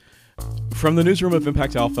From the newsroom of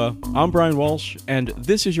Impact Alpha, I'm Brian Walsh, and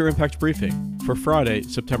this is your Impact Briefing for Friday,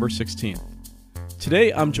 September 16th.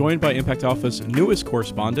 Today, I'm joined by Impact Alpha's newest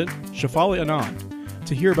correspondent, Shefali Anand,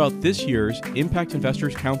 to hear about this year's Impact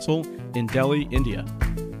Investors Council in Delhi, India.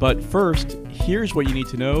 But first, here's what you need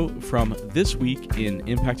to know from this week in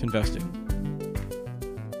Impact Investing.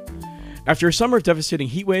 After a summer of devastating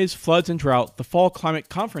heat waves, floods, and drought, the fall climate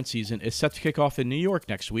conference season is set to kick off in New York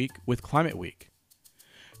next week with Climate Week.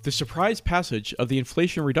 The surprise passage of the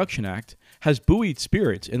Inflation Reduction Act has buoyed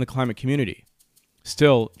spirits in the climate community.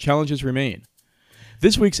 Still, challenges remain.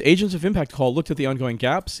 This week's Agents of Impact call looked at the ongoing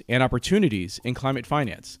gaps and opportunities in climate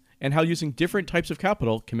finance and how using different types of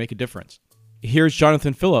capital can make a difference. Here's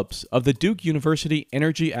Jonathan Phillips of the Duke University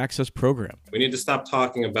Energy Access Program. We need to stop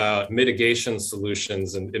talking about mitigation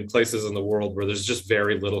solutions in places in the world where there's just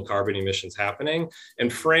very little carbon emissions happening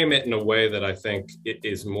and frame it in a way that I think it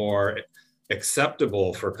is more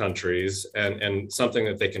acceptable for countries and something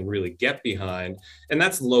that they can really get behind, and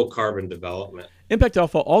that's low carbon development. Impact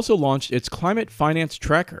Alpha also launched its Climate Finance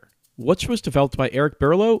Tracker, which was developed by Eric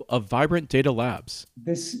Berlow of Vibrant Data Labs.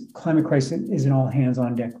 This climate crisis is an all hands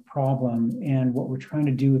on deck problem, and what we're trying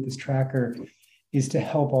to do with this tracker is to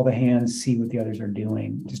help all the hands see what the others are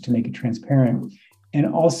doing, just to make it transparent, and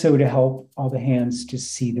also to help all the hands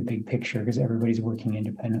just see the big picture because everybody's working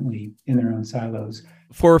independently in their own silos.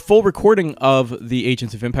 For a full recording of the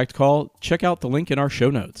Agents of Impact call, check out the link in our show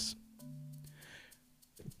notes.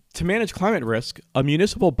 To manage climate risk, a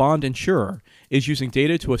municipal bond insurer is using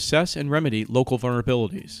data to assess and remedy local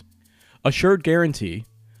vulnerabilities. Assured Guaranty,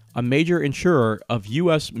 a major insurer of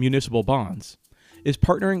U.S. municipal bonds, is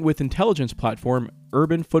partnering with intelligence platform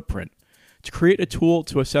Urban Footprint to create a tool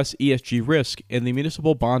to assess ESG risk in the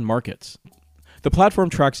municipal bond markets. The platform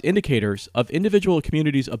tracks indicators of individual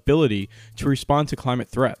communities' ability to respond to climate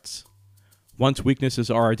threats. Once weaknesses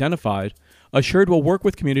are identified, Assured will work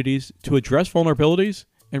with communities to address vulnerabilities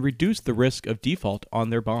and reduce the risk of default on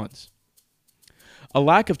their bonds. A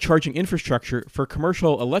lack of charging infrastructure for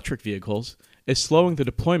commercial electric vehicles is slowing the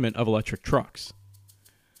deployment of electric trucks.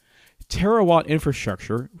 Terawatt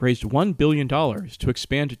Infrastructure raised $1 billion to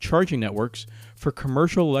expand charging networks for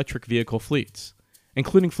commercial electric vehicle fleets,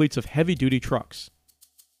 including fleets of heavy-duty trucks.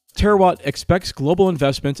 Terawatt expects global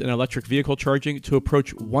investments in electric vehicle charging to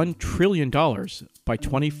approach $1 trillion by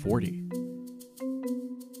 2040.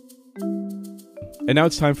 And now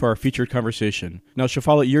it's time for our featured conversation. Now,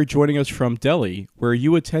 Shefali, you're joining us from Delhi, where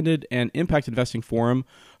you attended an impact investing forum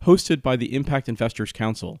hosted by the Impact Investors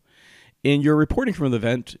Council. In your reporting from the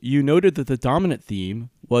event, you noted that the dominant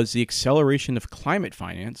theme was the acceleration of climate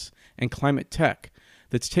finance and climate tech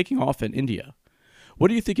that's taking off in India. What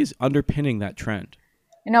do you think is underpinning that trend?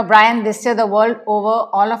 You know, Brian, this year the world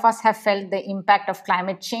over, all of us have felt the impact of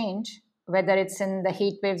climate change, whether it's in the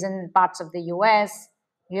heat waves in parts of the US,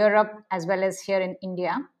 Europe, as well as here in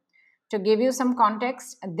India. To give you some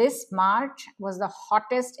context, this March was the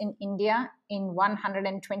hottest in India in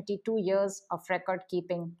 122 years of record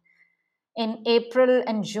keeping. In April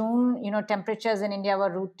and June, temperatures in India were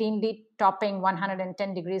routinely topping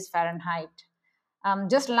 110 degrees Fahrenheit.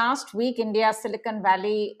 Just last week, India's Silicon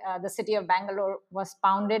Valley, the city of Bangalore, was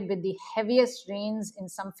pounded with the heaviest rains in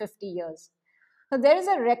some 50 years. So there is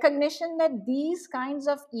a recognition that these kinds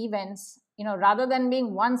of events, rather than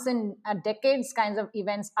being once in a decades kinds of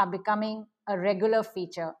events, are becoming a regular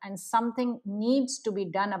feature, and something needs to be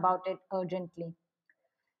done about it urgently.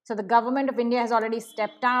 So the government of India has already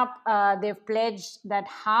stepped up. They've pledged that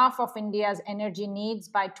half of India's energy needs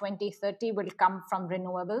by 2030 will come from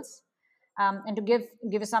renewables. And to give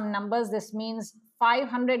you some numbers, this means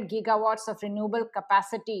 500 gigawatts of renewable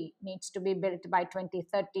capacity needs to be built by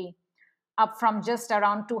 2030, up from just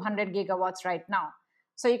around 200 gigawatts right now.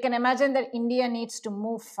 So you can imagine that India needs to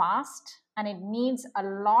move fast, and it needs a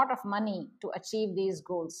lot of money to achieve these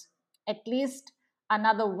goals. At least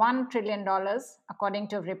another $1 trillion, according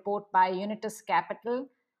to a report by Unitus Capital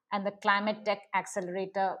and the Climate Tech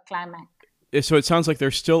Accelerator, CLIMAC. So it sounds like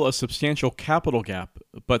there's still a substantial capital gap,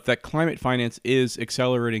 but that climate finance is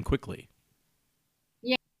accelerating quickly.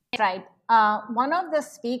 Yeah, right. One of the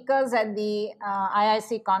speakers at the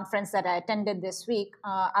IIC conference that I attended this week,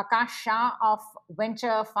 Akash Shah of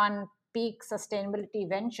venture fund Peak Sustainability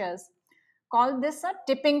Ventures, called this a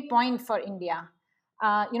tipping point for India.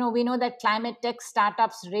 We know that climate tech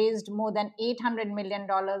startups raised more than $800 million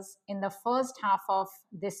in the first half of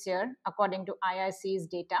this year, according to IIC's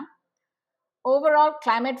data. Overall,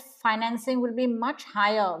 climate financing will be much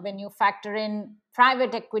higher when you factor in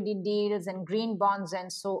private equity deals and green bonds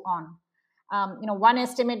and so on. One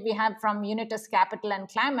estimate we have from Unitus Capital and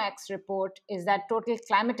Climax report is that total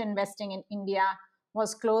climate investing in India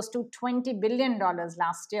was close to $20 billion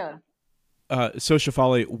last year. So,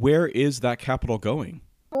 Shefali, where is that capital going?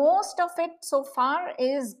 Most of it so far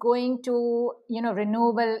is going to,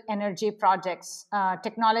 renewable energy projects,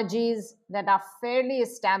 technologies that are fairly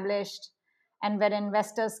established and where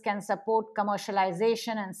investors can support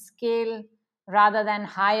commercialization and scale rather than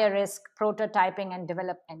higher risk prototyping and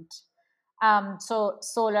development. So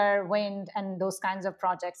solar, wind, and those kinds of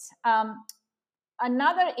projects.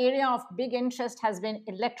 Another area of big interest has been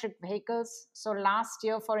electric vehicles. So last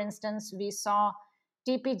year, for instance, we saw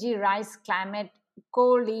TPG Rise Climate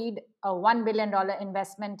co-lead a $1 billion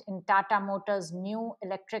investment in Tata Motors' new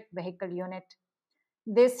electric vehicle unit.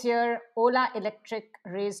 This year, Ola Electric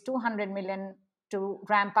raised $200 million to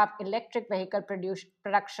ramp up electric vehicle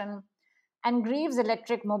production, and Greaves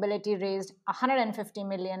Electric Mobility raised $150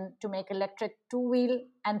 million to make electric two-wheel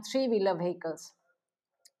and three-wheeler vehicles.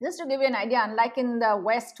 Just to give you an idea, unlike in the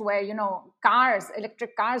West where,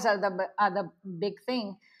 electric cars are the big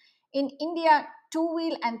thing, in India,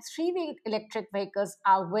 two-wheel and three-wheel electric vehicles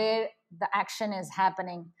are where the action is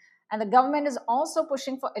happening. And the government is also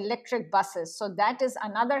pushing for electric buses. So that is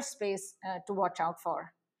another space to watch out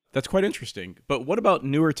for. That's quite interesting. But what about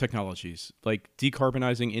newer technologies, like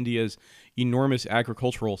decarbonizing India's enormous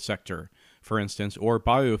agricultural sector, for instance, or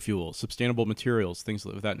biofuels, sustainable materials, things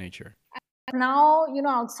of that nature? Now,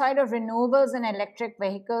 outside of renewables and electric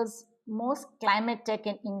vehicles, most climate tech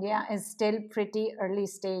in India is still pretty early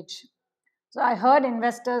stage. So I heard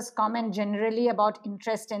investors comment generally about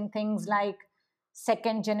interest in things like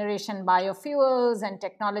second generation biofuels and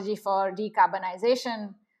technology for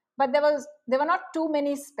decarbonization, but there were not too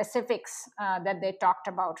many specifics that they talked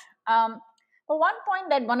about. But one point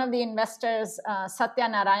that one of the investors, Satya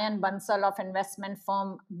Narayan Bansal of investment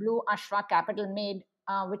firm Blue Ashwa Capital made,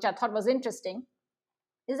 which I thought was interesting,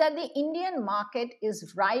 is that the Indian market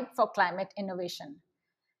is ripe for climate innovation.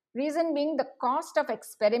 Reason being, the cost of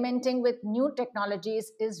experimenting with new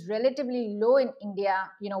technologies is relatively low in India,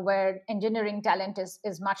 where engineering talent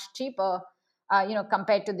is much cheaper,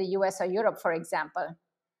 compared to the US or Europe, for example.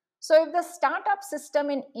 So if the startup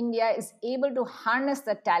system in India is able to harness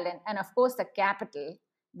the talent and, of course, the capital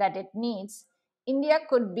that it needs, India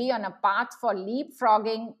could be on a path for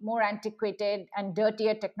leapfrogging more antiquated and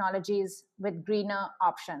dirtier technologies with greener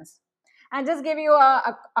options. And just give you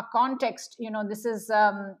a context, this is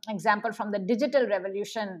example from the digital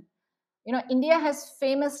revolution. India has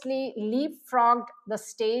famously leapfrogged the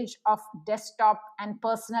stage of desktop and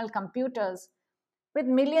personal computers, with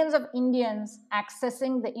millions of Indians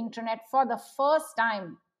accessing the internet for the first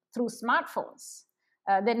time through smartphones.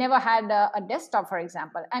 They never had a desktop, for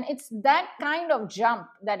example. And it's that kind of jump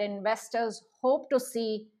that investors hope to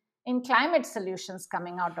see in climate solutions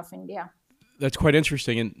coming out of India. That's quite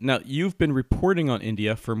interesting. And now you've been reporting on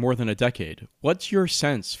India for more than a decade. What's your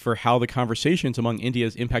sense for how the conversations among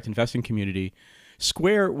India's impact investing community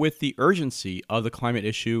square with the urgency of the climate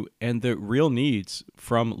issue and the real needs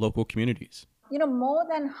from local communities? More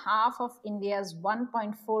than half of India's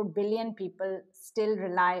 1.4 billion people still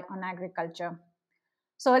rely on agriculture.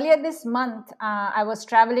 So earlier this month, I was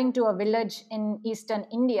traveling to a village in eastern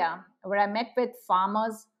India where I met with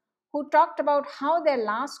farmers who talked about how their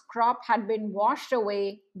last crop had been washed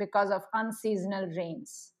away because of unseasonal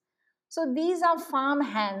rains. So these are farm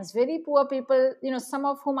hands, very poor people, some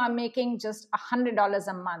of whom are making just $100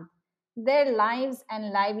 a month. Their lives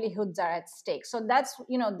and livelihoods are at stake. So that's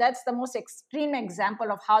the most extreme example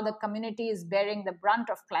of how the community is bearing the brunt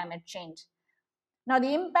of climate change. Now,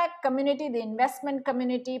 the impact community, the investment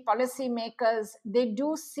community, policymakers, they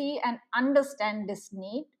do see and understand this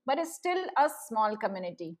need, but it's still a small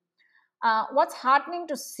community. What's heartening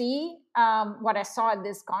to see, what I saw at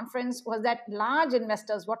this conference, was that large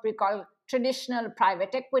investors, what we call traditional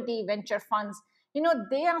private equity, venture funds,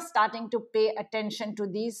 they are starting to pay attention to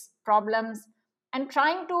these problems and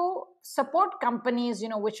trying to support companies,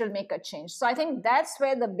 which will make a change. So I think that's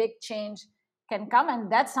where the big change can come, and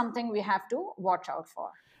that's something we have to watch out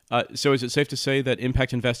for. So is it safe to say that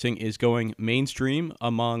impact investing is going mainstream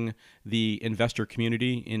among the investor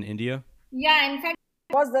community in India? Yeah, in fact,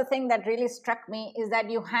 was the thing that really struck me is that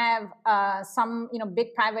you have some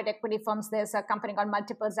big private equity firms. There's a company called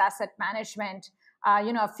Multiples Asset Management.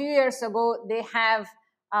 A few years ago, they have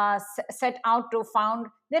set out to found,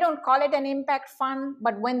 they don't call it an impact fund,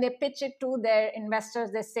 but when they pitch it to their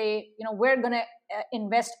investors, they say, we're going to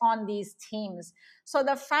invest on these themes. So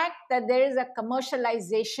the fact that there is a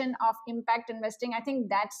commercialization of impact investing, I think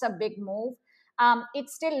that's a big move.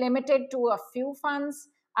 It's still limited to a few funds.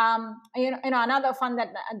 Another fund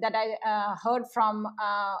that I heard from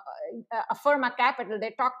Affirma Capital,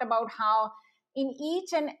 they talked about how in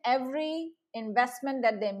each and every investment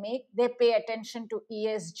that they make, they pay attention to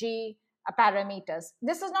ESG parameters.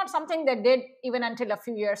 This is not something they did even until a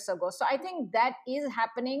few years ago. So I think that is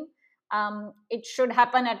happening. It should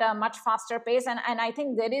happen at a much faster pace. And I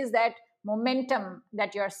think there is that momentum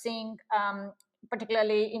that you're seeing,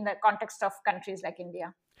 particularly in the context of countries like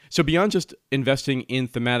India. So beyond just investing in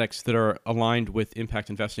thematics that are aligned with impact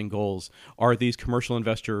investing goals, are these commercial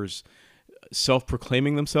investors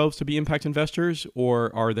self-proclaiming themselves to be impact investors,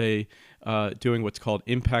 or are they doing what's called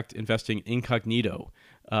impact investing incognito,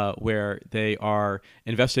 where they are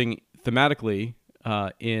investing thematically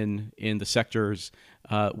in the sectors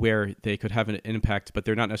where they could have an impact, but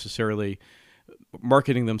they're not necessarily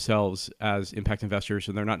marketing themselves as impact investors,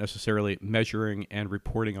 and they're not necessarily measuring and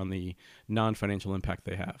reporting on the non-financial impact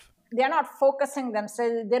they have? They're not focusing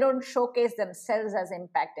themselves, they don't showcase themselves as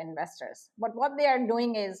impact investors. But what they are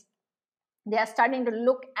doing is they are starting to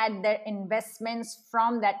look at their investments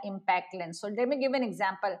from that impact lens. So let me give an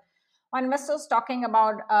example. One investor was talking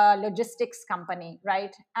about a logistics company,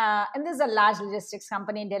 right? And this is a large logistics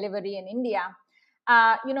company, Delivery in India.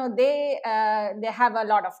 They have a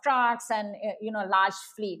lot of trucks and large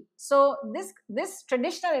fleet. So this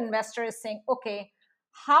traditional investor is saying, okay,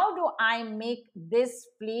 how do I make this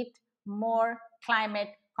fleet more climate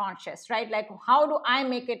conscious, right? Like, how do I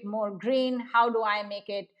make it more green? How do I make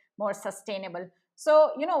it more sustainable?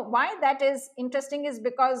 So why that is interesting is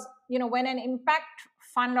because when an impact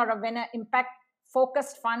fund or when an impact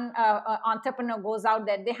focused fund entrepreneur goes out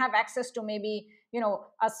there, they have access to maybe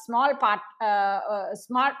a small part, a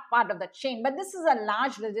smart part of the chain. But this is a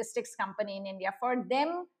large logistics company in India. For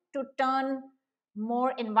them to turn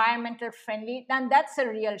more environmental friendly, then that's a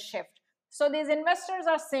real shift. So these investors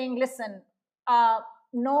are saying, listen,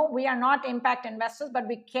 no, we are not impact investors, but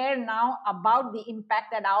we care now about the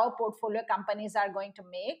impact that our portfolio companies are going to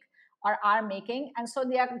make or are making. And so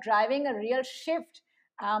they are driving a real shift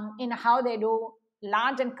in how they do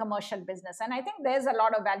large and commercial business. And I think there's a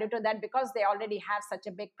lot of value to that because they already have such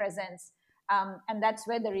a big presence. And that's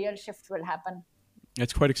where the real shift will happen.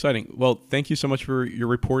 It's quite exciting. Well, thank you so much for your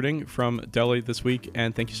reporting from Delhi this week.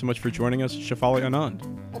 And thank you so much for joining us, Shefali Anand.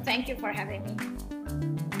 Well, thank you for having me.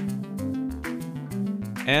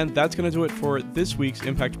 And that's going to do it for this week's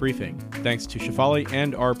Impact Briefing. Thanks to Shefali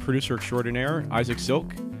and our producer extraordinaire, Isaac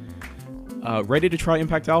Silk. Ready to try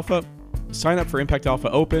Impact Alpha? Sign up for Impact Alpha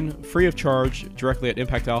Open, free of charge, directly at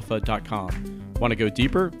impactalpha.com. Want to go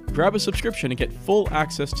deeper? Grab a subscription and get full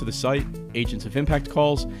access to the site, Agents of Impact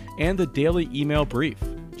calls, and the daily email brief.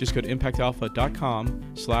 Just go to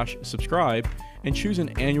impactalpha.com/subscribe and choose an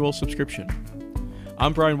annual subscription.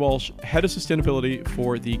 I'm Brian Walsh, Head of Sustainability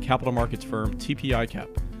for the capital markets firm TP ICAP.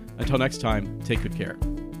 Until next time, take good care.